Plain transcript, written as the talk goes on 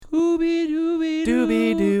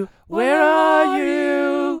Scooby-Doo, where are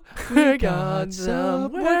you? We got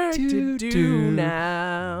some work to do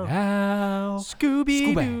now.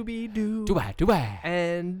 Scooby-Dooby-Doo. Do I?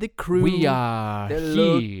 And the crew, We are they're here.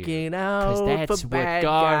 looking out Because that's for what bad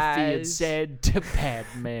Garfield guys. said to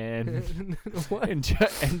Batman. What?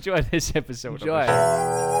 Enjoy this episode. Enjoy.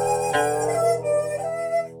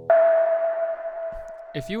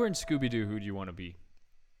 If you were in Scooby-Doo, who do you want to be?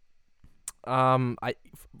 I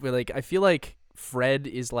feel like Fred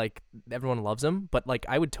is like everyone loves him, but like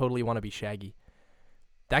I would totally want to be Shaggy.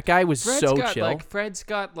 That guy was chill. Fred's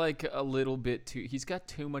got like a little bit too. He's got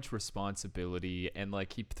too much responsibility, and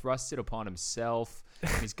like he thrusts it upon himself.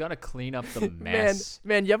 He's got to clean up the mess.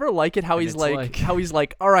 Man, you ever like it how And he's it's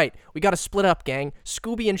like, all right, we got to split up, gang.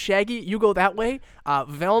 Scooby and Shaggy, you go that way.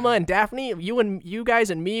 Velma and Daphne, you guys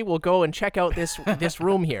and me will go and check out this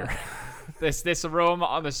room here. This room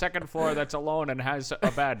on the second floor that's alone and has a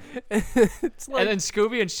bed. It's like, And then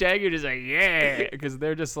Scooby and Shaggy are just like, yeah, because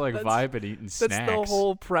they're just like vibing, eating snacks. that's the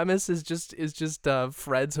whole premise is just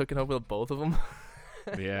Fred's hooking up with both of them.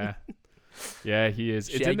 Yeah, he is.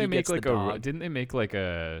 Shaggy Didn't they make gets the like dog. Didn't they make like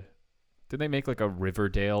a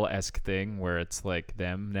Riverdale-esque thing where it's like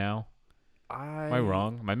them now? Am I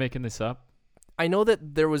wrong? Am I making this up? I know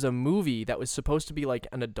that there was a movie that was supposed to be like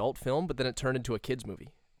an adult film, but then it turned into a kids movie.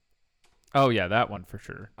 Oh yeah, that one for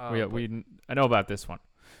sure. I know about this one,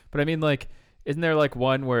 but I mean, like, isn't there like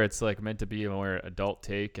one where it's like meant to be a more adult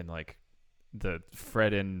take, and like the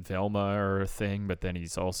Fred and Velma are a thing, but then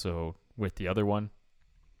he's also with the other one?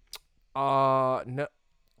 No,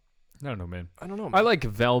 I don't know, man. I don't know. Man. I like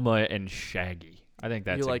Velma and Shaggy. I think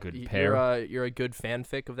that's a good pair. You're a good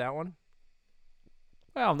fanfic of that one.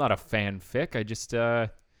 Well, I'm not a fanfic. I just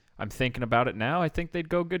I'm thinking about it now. I think they'd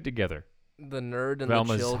go good together. The nerd and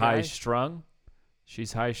Velma's the chill guy. high strung.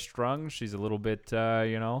 She's high strung. She's a little bit, Yeah.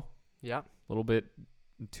 a little bit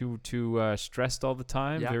too stressed all the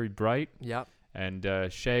time. Yeah. Very bright. Yeah. And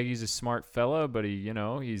Shaggy's a smart fella, but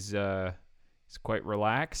he's quite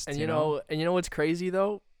relaxed. And you know what's crazy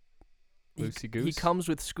though? Loosey goose. He comes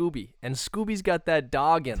with Scooby, and Scooby's got that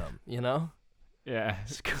dog in him. You know. Yeah.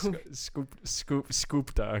 Scoop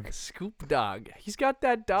dog. Scoop dog. He's got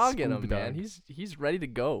that dog in him, Scoop man. dog. He's ready to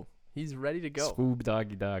go. He's ready to go. Scoob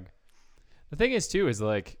doggy dog. The thing is too is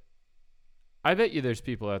like, I bet you there's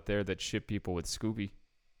people out there that ship people with Scooby.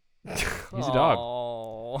 He's a dog.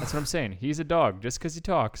 Oh. That's what I'm saying. He's a dog just because he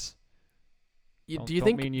talks. Do you Don't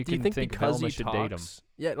think? mean you do you can think think because Velma he should talks? date him.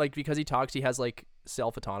 Yeah, like because he talks, he has like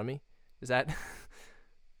self autonomy. Is that?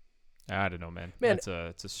 I don't know, man. Man, it's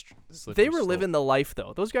a slippery They were slope. living the life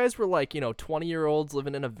though. Those guys were like 20-year-olds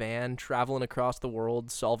living in a van, traveling across the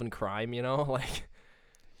world, solving crime. Like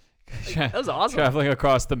that was awesome. Traveling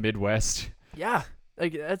across the Midwest. Yeah,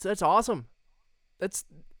 like that's awesome.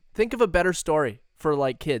 Think of a better story for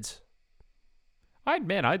like kids.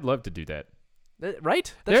 I'd love to do that.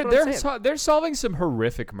 Right? That's what I'm saying. They're solving some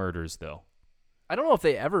horrific murders though. I don't know if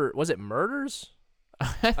they ever was it murders.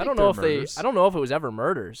 I don't they're know if murders. I don't know if it was ever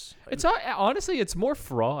murders. It's honestly, it's more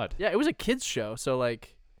fraud. Yeah, it was a kids show, so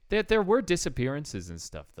like There were disappearances and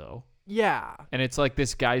stuff though. yeah. And it's like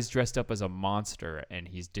this guy's dressed up as a monster and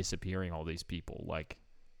he's disappearing all these people. Like,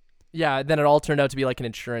 Yeah, then it all turned out to be like an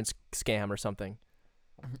insurance scam or something.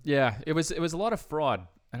 yeah, it was a lot of fraud,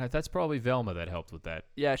 and that's probably Velma that helped with that.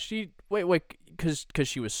 Yeah, wait, because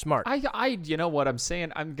she was smart. You know what I'm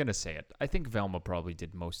saying? I'm gonna say it. I think Velma probably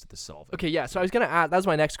did most of the solving. Okay, yeah. So I was gonna ask. That was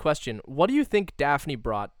my next question. What do you think Daphne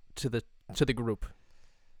brought to the group?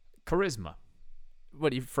 Charisma.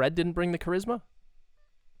 What? Fred didn't bring the charisma?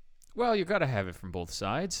 Well, you gotta have it from both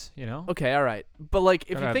sides, you know. Okay, all right. But like,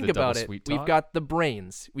 if Gotta you have think the about double it, sweet we've talk. got the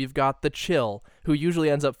brains, we've got the chill, who usually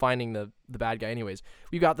ends up finding the bad guy anyways.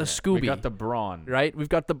 We've got the Scooby, We got the brawn. right? We've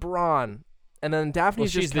got the brawn, and then Well,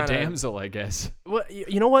 Daphne's she's just the kinda, damsel, I guess. What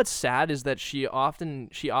you know? What's sad is that she often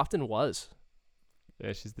was.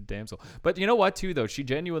 Yeah, she's the damsel. But you know what, too, though? She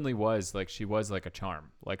genuinely was like a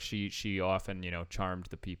charm. Like she often, charmed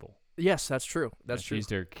the people. Yes, that's true. That's She true. used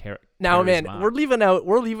her Now, man, charisma.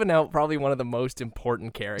 we're leaving out probably one of the most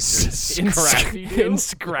important characters in Scrappy-Doo? in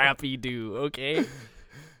Scrappy-Doo. Okay.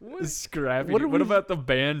 Scrappy. What are What we- about the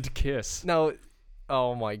band Kiss? No.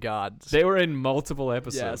 Oh my God. They were in multiple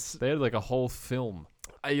episodes. Yes. They had like a whole film.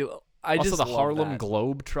 I Also, just the love Harlem that.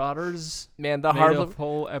 Globetrotters Man, the made Harlem a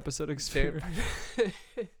whole episode experience.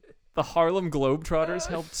 The Harlem Globetrotters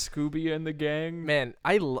helped Scooby and the gang. Man,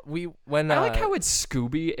 I like how it's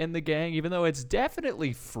Scooby and the gang, even though it's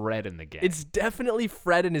definitely Fred and the gang. It's definitely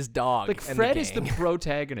Fred and his dog. Like and Fred the is the gang.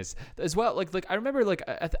 protagonist as well. Like I remember, like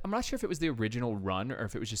I'm not sure if it was the original run or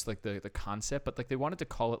if it was just like the concept, but like they wanted to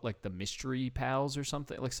call it like the Mystery Pals or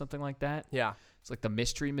something like that. Yeah. It's like the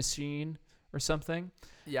Mystery Machine or something.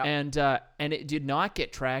 Yeah. And it did not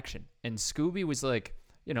get traction. And Scooby was like,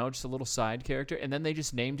 just a little side character. And then they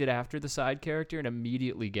just named it after the side character and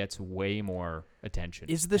immediately gets way more attention.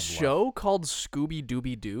 Is the show called Scooby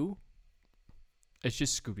Dooby Doo? It's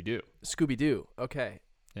just Scooby Doo. Scooby Doo. Okay.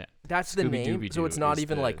 Yeah. That's the name. Scooby-Dooby-Doo So it's not is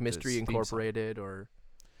even the- like the Mystery theme song. Incorporated or.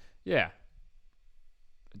 Yeah.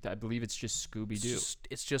 I believe it's just Scooby Doo.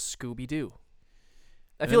 It's just Scooby Doo.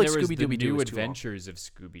 I And feel then like there was Scooby the Dooby Doo New is too long. Adventures of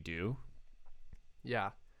Scooby Doo.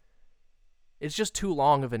 Yeah. It's just too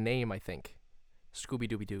long of a name, I think. Scooby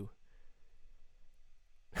Dooby Doo.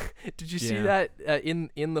 Did you see Yeah. that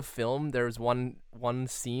in the film? There's one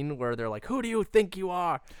scene where they're like, "Who do you think you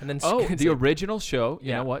are?" And then The original show. You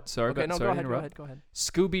Yeah. know what? Sorry, okay, no, sorry go to ahead, interrupt. go ahead.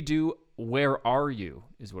 Scooby Doo, Where Are You?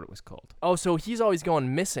 Is what it was called. Oh, so he's always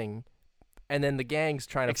going missing, and then the gang's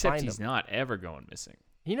trying to Except find he's him. not ever going missing.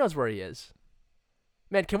 He knows where he is.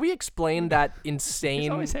 Man, can we explain that He's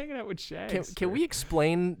insane? always hanging out with Shags. Can we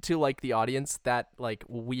explain to like the audience that like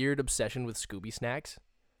weird obsession with Scooby snacks?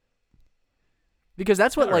 Because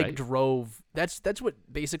that's what Alright. drove. That's what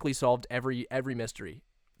basically solved every mystery.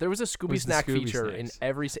 There was a Scooby Was the snack Scooby feature in snacks.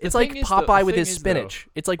 every. The It's like thing is, though- Popeye the with thing his is, spinach.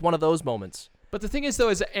 It's like one of those moments. But the thing is, though,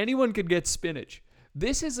 is that anyone could get spinach.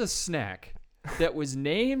 This is a snack that was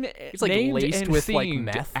named. It's like named laced and with, like, themed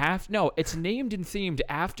meth. No, it's named and themed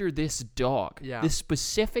after this dog. Yeah. This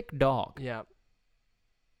specific dog. Yeah,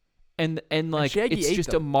 And like Shaggy it's ate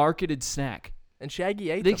just them. a marketed snack. and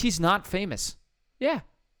Shaggy ate Like, them. he's not famous. Yeah,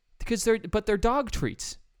 because they're dog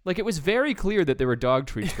treats. Like, it was very clear that they were dog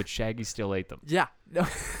treats, but Shaggy still ate them Yeah, no,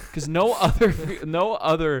 because no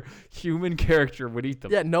other human character would eat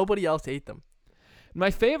them. yeah. Nobody else ate them. My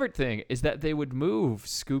favorite thing is that they would move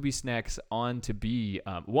Scooby Snacks on to be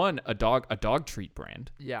one, a dog treat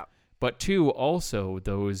brand, Yeah, but two, also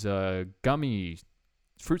those gummy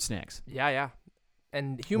fruit snacks. yeah.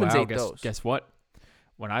 And humans Wow, ate guess, those. Guess what?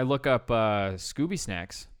 When I look up Scooby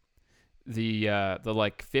Snacks, the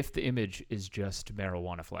like fifth image is just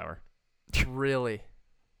marijuana flower. Really?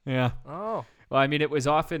 Yeah. Oh, Well, I mean, it was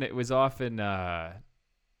often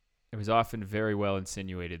very well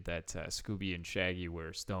insinuated that Scooby and Shaggy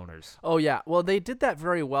were stoners. oh yeah. Well, they did that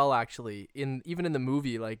very well actually. Even in the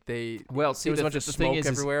movie, like Well, there was a bunch of the thing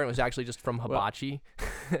smoke everywhere. It was actually just from hibachi.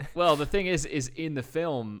 Well, the thing is in the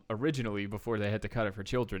film originally, before they had to cut it for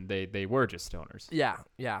children, they were just stoners, Yeah.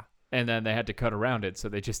 and then they had to cut around it, so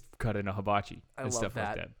they just cut in a hibachi I and love stuff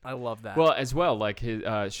that. like that. I love that. Well, as well, like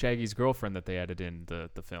his Shaggy's girlfriend that they added in the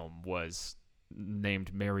film was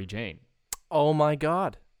named Mary Jane. oh my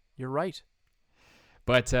God, you're right.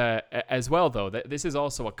 But as well, though, this is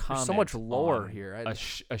also a comment. There's so much lore on here.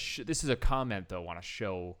 this is a comment, though, on a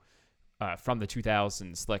show from the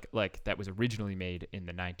 2000s, like that was originally made in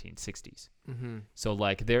the 1960s. Mm-hmm. So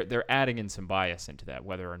like they're adding in some bias into that,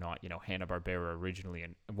 whether or not Hanna-Barbera originally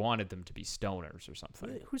wanted them to be stoners or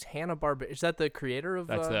something. Who's Hanna-Barbera? Is that the creator of?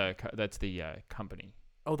 That's the company.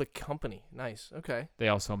 Oh, the company. Nice. Okay. They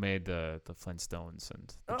also made the Flintstones and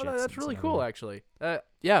the Oh, no, that's Jetsons really and cool, everything. actually.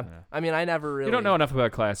 Yeah. I mean, I never really. You don't know enough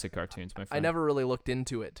about classic cartoons, my friend. I never really looked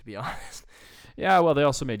into it, to be honest. Yeah, well, they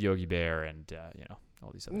also made Yogi Bear and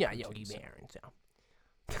all these other. Yeah, cartoons. Yogi Bear and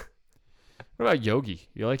stuff. What about Yogi?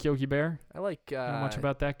 You like Yogi Bear? I like. You know much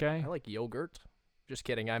about that guy? I like yogurt. Just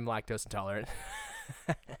kidding. I'm lactose intolerant.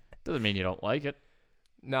 Doesn't mean you don't like it.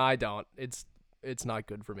 No, I don't. It's not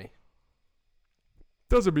good for me.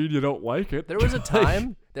 Doesn't mean you don't like it. There was a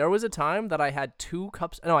time. That I had 2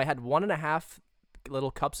 cups. No, I had 1.5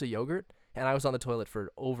 little cups of yogurt, and I was on the toilet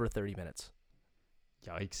for over 30 minutes.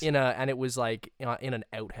 Yikes. And it was like in an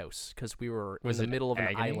outhouse because we were Was in the it middle of an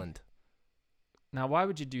agony? island. Now, why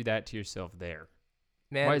would you do that to yourself there?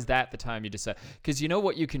 Man, Why is that the time you decide? Because you know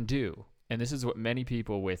what you can do, and this is what many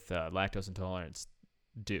people with lactose intolerance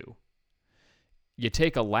do. You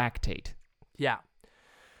take a lactate. yeah.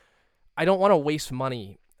 I don't want to waste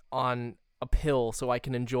money on a pill so I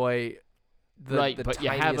can enjoy the but you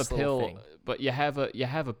have a tiniest little pill. thing. But you have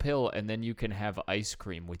a pill, and then you can have ice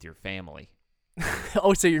cream with your family.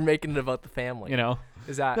 Oh, so you're making it about the family? You know.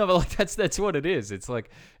 Is that? No, but like that's what it is. It's like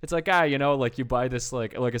like you buy this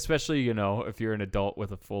like especially if you're an adult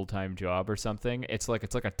with a full-time job or something, it's like a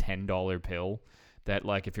 $10 pill that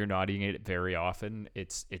like if you're not eating it very often,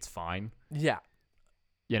 it's fine. Yeah.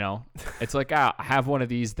 You know, it's like, I have one of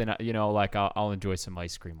these, then, you know, like I'll enjoy some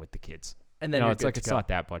ice cream with the kids. And then you know, you're it's good like, to it's go. not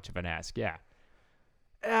that much of an ask. Yeah.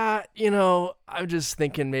 You know, I'm just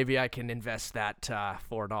thinking maybe I can invest that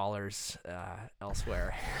 $4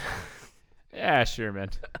 elsewhere. Yeah, sure,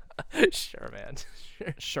 man. Sure, man.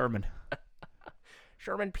 Sherman.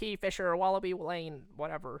 Sherman P. Fisher, Wallaby Lane,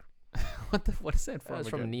 whatever. What is that from? That was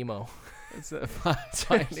from Nemo. It's It's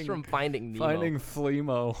finding, from Finding Nemo. Finding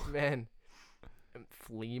Fleemo. Man.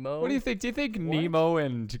 Fleemo? What do you think? Do you think Nemo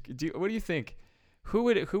and what do you think? Who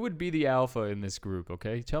would be the alpha in this group?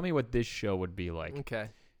 Okay, tell me what this show would be like. Okay.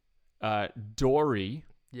 Dory,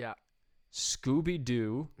 Yeah.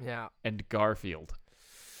 Scooby-Doo, Yeah. and Garfield.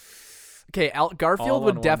 Okay, Garfield All on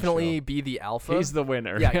would one definitely show. be the alpha. He's the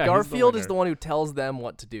winner. Yeah, he's Garfield is winner. the one who tells them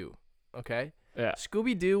what to do. Okay? Yeah.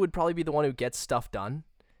 Scooby-Doo would probably be the one who gets stuff done.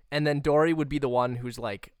 And then Dory would be the one who's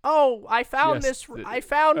like, "Oh, I found Yes, I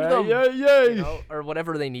found them." Yeah. You know, or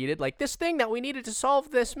whatever they needed. Like, this thing that we needed to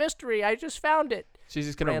solve this mystery, I just found it. She's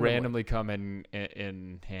just gonna randomly come in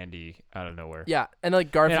handy out of nowhere. Yeah, and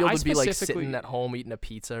like Garfield I would be like specifically- sitting at home eating a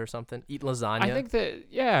pizza or something, eating lasagna. I think that,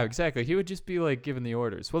 yeah, exactly. He would just be like giving the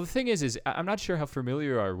orders. Well, the thing is I'm not sure how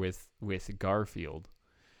familiar you are with Garfield,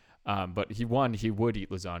 but he would eat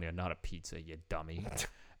lasagna, not a pizza, you dummy.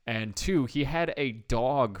 And 2, he had a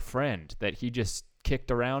dog friend that he just kicked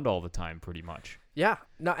around all the time, pretty much. Yeah,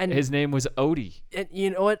 no, and His name was Odie. And you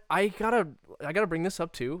know what? I gotta bring this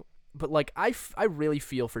up too. But like, I really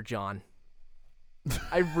feel for John.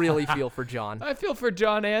 I really feel for John. I feel for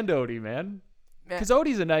John and Odie, man. Because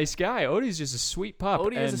Odie's a nice guy. Odie's just a sweet pup.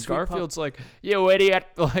 Odie is and a sweet Garfield's like, "You idiot!"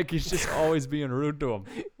 Like, he's just always being rude to him.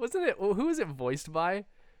 Wasn't it? Who was it voiced by? It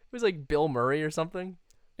was like Bill Murray or something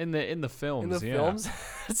In the films. in the yeah. films.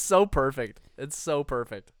 It's so perfect. It's so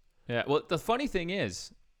perfect. Yeah. Well, the funny thing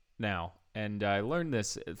is now, and I learned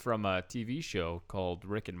this from a TV show called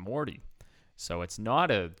Rick and Morty. So it's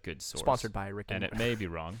not a good source. Sponsored by Rick and and it may be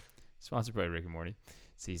wrong. Sponsored by Rick and Morty,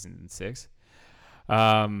 season 6.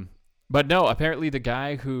 But no, apparently the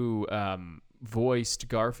guy who voiced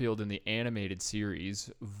Garfield in the animated series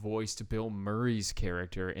voiced Bill Murray's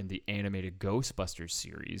character in the animated Ghostbusters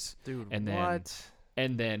series. Dude, And what?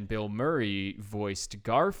 And then Bill Murray voiced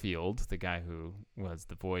Garfield, the guy who was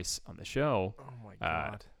the voice on the show, Oh my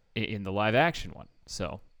god. in the live action one.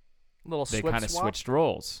 So Little they swip kind of swap? switched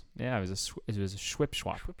roles. Yeah, it was a swip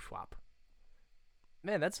swap. Swip swap.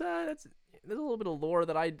 Man, that's there's a little bit of lore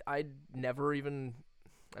that I'd never even.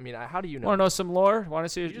 I mean, how do you know? Want to know some lore? Want to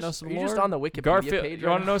see know some are you lore? just on the Wikipedia Garfield. page You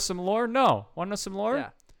right want to now? know some lore? No. Want to know some lore? Yeah.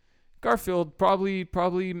 Garfield probably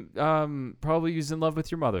was in love with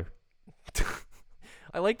your mother.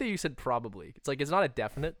 I like that you said probably. It's like it's not a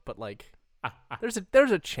definite, but like there's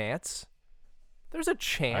a chance. There's a I think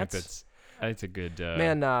chance. that's a good.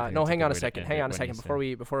 Man, I think no, it's a hang good on a way to second. end Hang it on a when second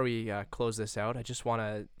you before we close this out. I just want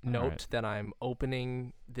to note right. that I'm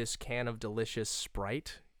opening this can of delicious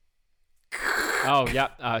Sprite. Oh yeah,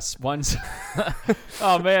 one's.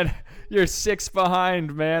 Oh man, you're 6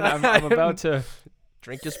 behind, man. I'm about to.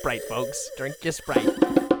 Drink your Sprite, folks. Drink your Sprite.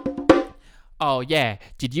 Oh yeah,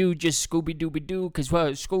 did you just Scooby Dooby Doo? Cause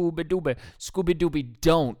Scooby Dooby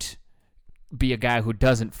don't be a guy who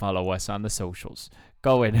doesn't follow us on the socials.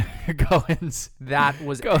 Go in. That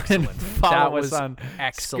was Go and excellent. follow That us was on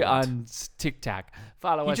excellent. on TikTok.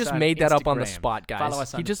 Follow He us. just on made that up on the Instagram. spot, guys. Follow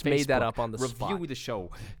us He on just made that Facebook. up on the Review spot. the show.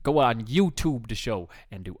 Go on YouTube the show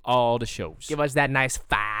and do all the shows. Give us that nice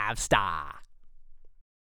 5-star.